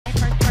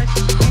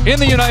In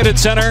the United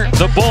Center,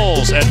 the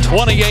Bulls at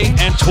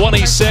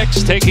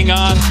 28-26 taking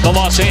on the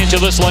Los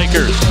Angeles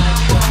Lakers.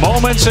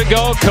 Moments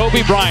ago, Kobe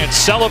Bryant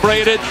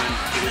celebrated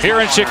here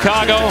in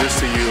Chicago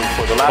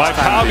by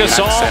Pau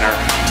Gasol. Center,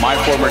 my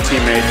former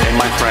teammate and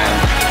my friend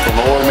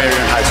from Lower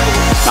Merion High School,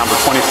 number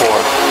 24,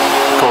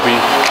 Kobe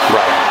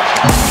Bryant.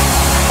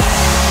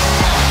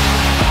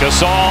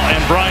 Gasol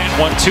and Bryant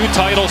won 2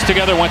 titles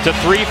together, went to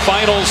 3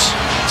 finals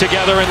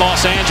together in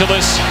Los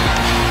Angeles.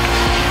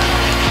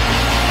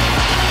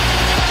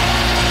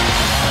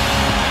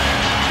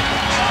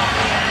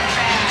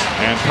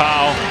 And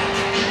Pau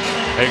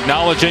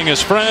acknowledging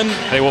his friend.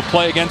 They will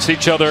play against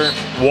each other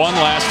one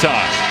last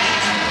time.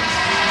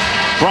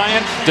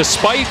 Bryant,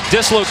 despite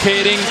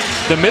dislocating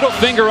the middle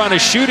finger on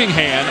his shooting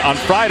hand on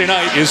Friday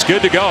night, is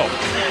good to go.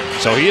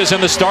 So he is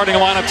in the starting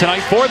lineup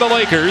tonight for the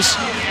Lakers.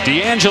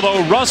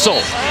 D'Angelo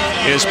Russell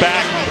is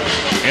back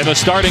in the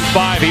starting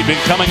 5. He'd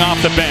been coming off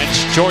the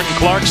bench. Jordan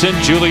Clarkson,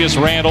 Julius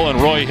Randle,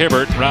 and Roy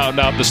Hibbert round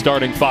out the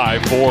starting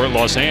 5 for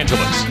Los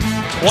Angeles.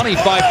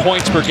 25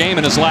 points per game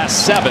in his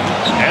last 7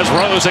 as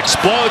Rose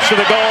explodes to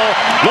the goal,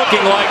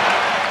 looking like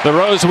the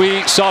Rose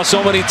we saw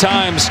so many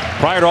times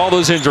prior to all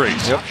those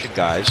injuries. Yep,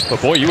 guys. But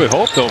boy, you would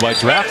hope, though, by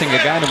drafting a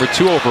guy number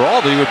 2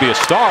 overall, that he would be a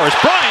star. As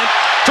Bryant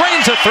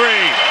drains a 3.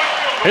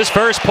 His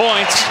first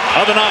points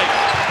of the night.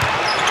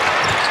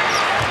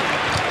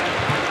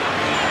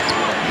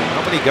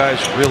 How many guys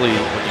really,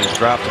 when you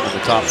draft them in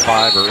the top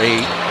 5 or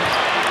 8,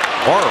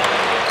 are?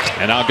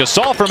 And now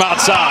Gasol from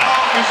outside.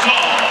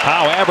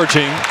 Pau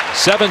averaging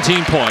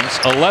 17 points,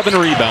 11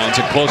 rebounds,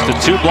 and close to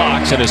 2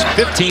 blocks in his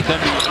 15th.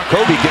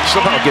 Kobe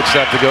somehow gets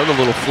that to go, the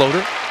little floater.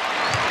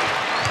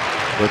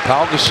 With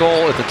Pau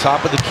Gasol at the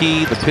top of the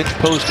key, the pinch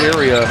post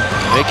area,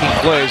 making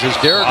plays, as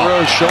Derrick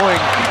Rose showing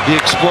the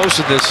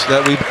explosiveness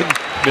that we've been.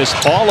 Missed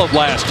all of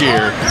last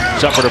year,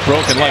 suffered a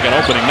broken leg on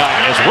opening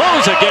night. As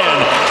Rose again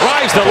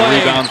drives the lane.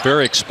 Rebounds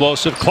very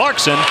explosive.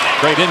 Clarkson,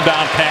 great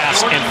inbound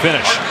pass and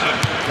finish.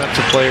 That's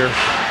a player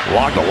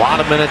logged a lot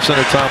of minutes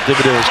under Tom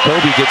Thibodeau as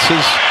Kobe gets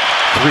his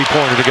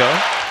 3-pointer to go.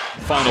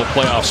 Final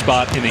playoff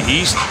spot in the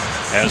East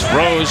as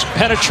Rose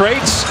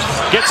penetrates,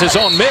 gets his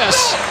own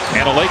miss,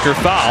 and a Laker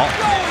foul.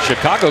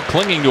 Chicago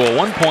clinging to a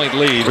 1-point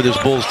lead for this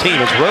Bulls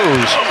team as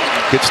Rose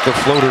gets the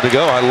floater to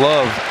go. I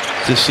love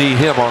to see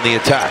him on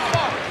the attack.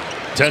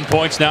 10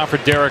 points now for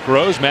Derrick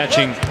Rose,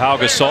 matching Pau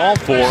Gasol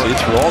for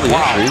through all the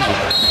injuries.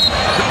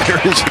 There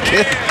it is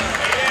again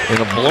in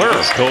a blur.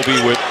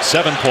 Kobe with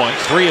 7 points,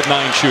 3 of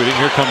 9 shooting.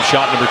 Here comes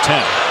shot number 10.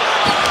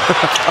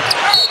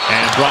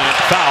 And Bryant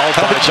fouled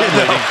by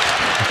Dunleavy.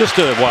 Just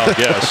a wild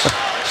guess.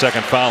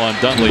 Second foul on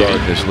Dunleavy.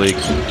 In this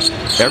league,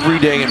 every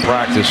day in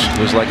practice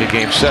was like a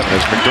game 7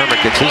 as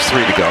McDermott gets his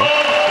 3 to go.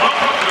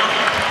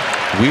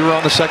 We were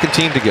on the second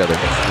team together.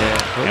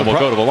 Yeah. And we'll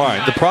go to the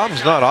line. The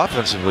problem's not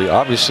offensively,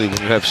 obviously,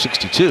 when you have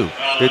 62.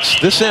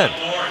 It's this end.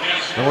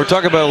 And we're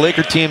talking about a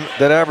Laker team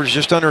that averaged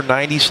just under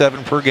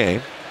 97 per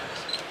game.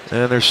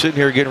 And they're sitting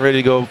here getting ready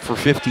to go for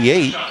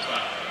 58.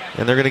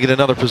 And they're going to get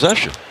another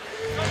possession.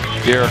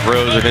 Derrick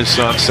Rose and his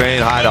son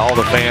saying hi to all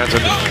the fans.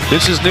 And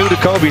this is new to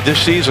Kobe this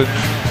season.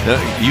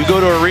 You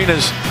go to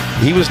arenas,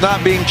 he was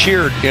not being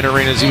cheered in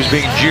arenas. He was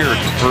being jeered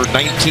for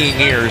 19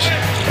 years.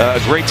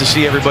 Great to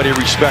see everybody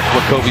respect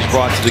what Kobe's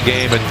brought to the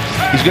game. And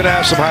he's going to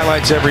have some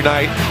highlights every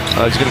night.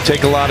 He's going to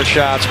take a lot of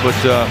shots. But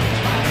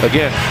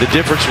again, the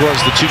difference was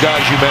the 2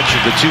 guys you mentioned,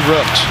 the 2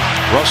 rooks,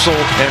 Russell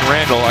and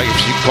Randle. I guess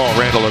you can call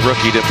Randle a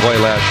rookie. He didn't play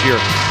last year.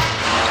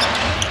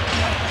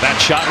 That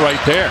shot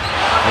right there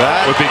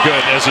would be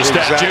good as a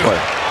statue.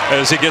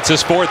 As he gets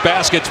his 4th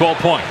basket,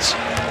 12 points.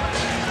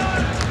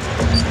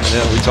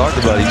 Yeah, we talked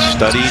about he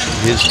studied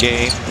his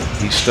game.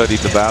 He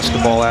studied the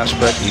basketball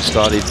aspect. He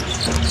studied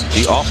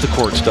the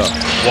off-the-court stuff.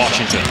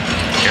 Washington.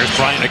 Here's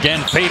Bryant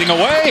again, fading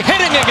away,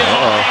 hitting again.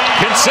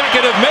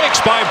 Consecutive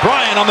makes by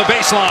Bryant on the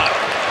baseline.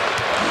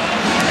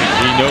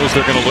 He knows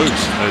they're going to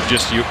lose.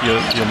 You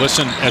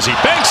listen as he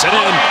banks it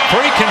in.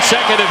 3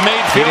 consecutive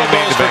made field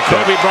goals for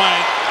Kobe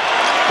Bryant.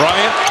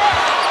 Bryant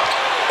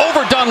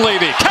over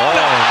Dunleavy. Count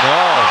it.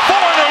 No.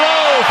 4 in a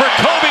row for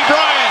Kobe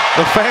Bryant.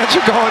 The fans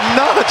are going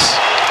nuts.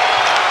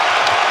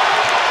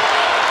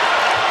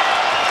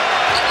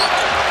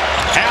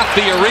 Half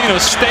the arena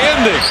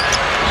standing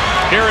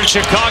here in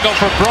Chicago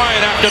for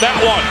Bryant after that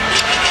one.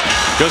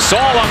 Gasol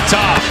on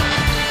top.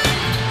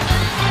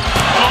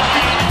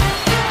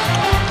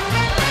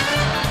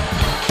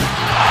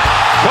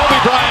 Kobe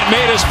Bryant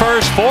made his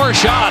first 4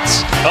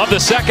 shots of the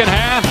second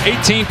half.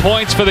 18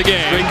 points for the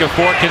game. Streak of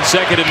 4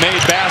 consecutive made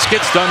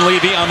baskets.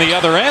 Dunleavy on the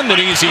other end. An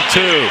easy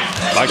 2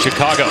 by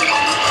Chicago.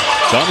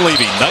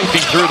 Dunleavy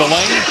knifing through the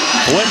lane.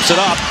 Flips it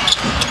up.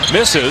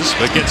 Misses,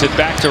 but gets it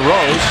back to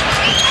Rose.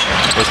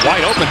 Was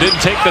wide open, didn't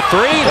take the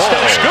 3.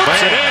 Instead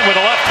scoops it in with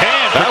a left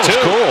hand for 2. That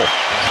was cool.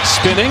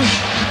 Spinning,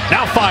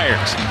 now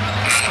fires.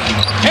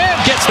 And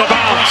gets the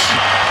bounce.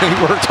 He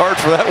worked hard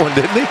for that one,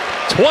 didn't he?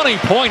 20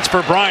 points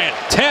for Bryant,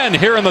 10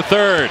 here in the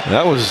 3rd.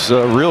 That was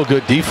real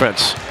good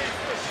defense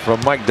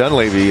from Mike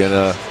Dunleavy and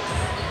a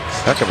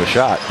heck of a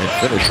shot and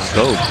finish from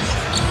Kobe.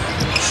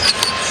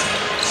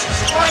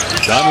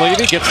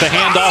 Dunleavy gets the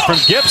handoff from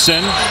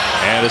Gibson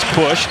and is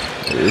pushed.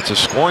 It's a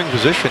scoring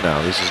position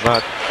now. This is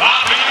not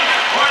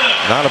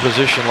a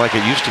position like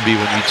it used to be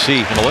when you'd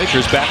see. And the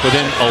Lakers back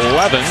within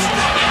 11.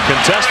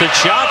 Contested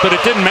shot, but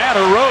it didn't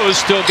matter. Rose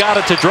still got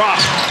it to drop.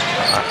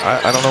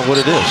 I don't know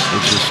what it is.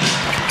 It's just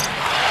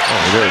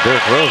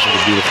Derrick Rose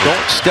would be the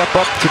don't step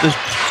up to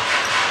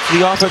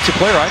the offensive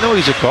player. I know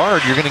he's a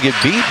guard. You're going to get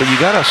beat, but you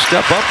got to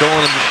step up, go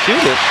in and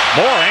shoot it.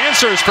 More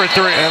answers for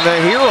three. And the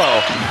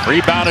hero.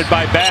 Rebounded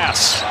by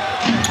Bass.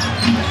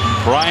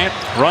 Bryant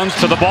runs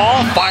to the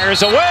ball,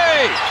 fires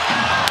away.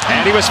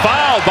 And he was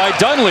fouled by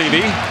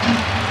Dunleavy.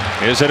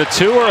 Is it a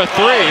 2 or a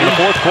 3? In the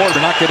fourth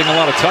quarter, not getting a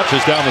lot of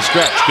touches down the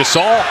stretch.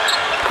 Gasol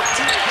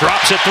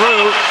drops it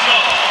through.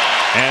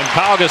 And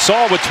Pau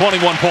Gasol with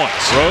 21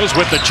 points. Rose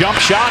with the jump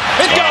shot.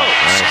 It goes!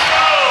 Nice.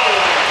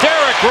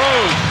 Derrick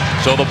Rose.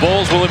 So the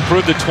Bulls will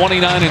improve to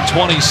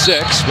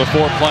 29-26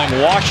 before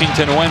playing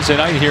Washington Wednesday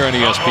night here on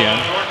ESPN.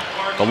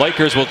 The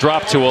Lakers will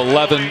drop to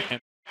 11.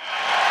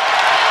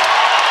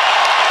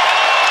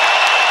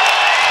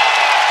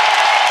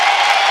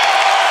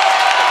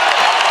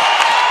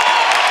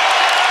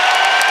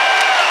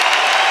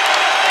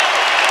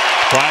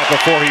 Bryant,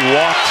 before he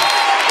walked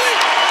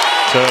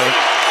to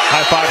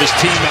high-five his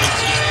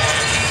teammates.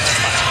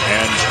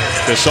 And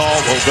Gasol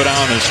will go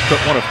down as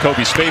one of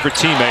Kobe's favorite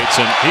teammates,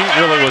 and he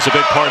really was a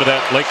big part of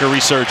that Laker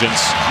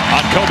resurgence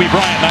on Kobe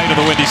Bryant night in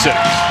the Windy City.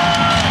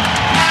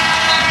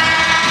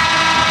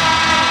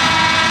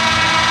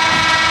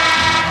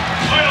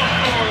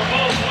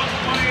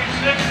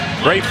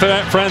 Great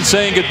friends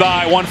saying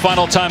goodbye one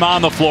final time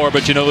on the floor,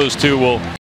 but you know those two will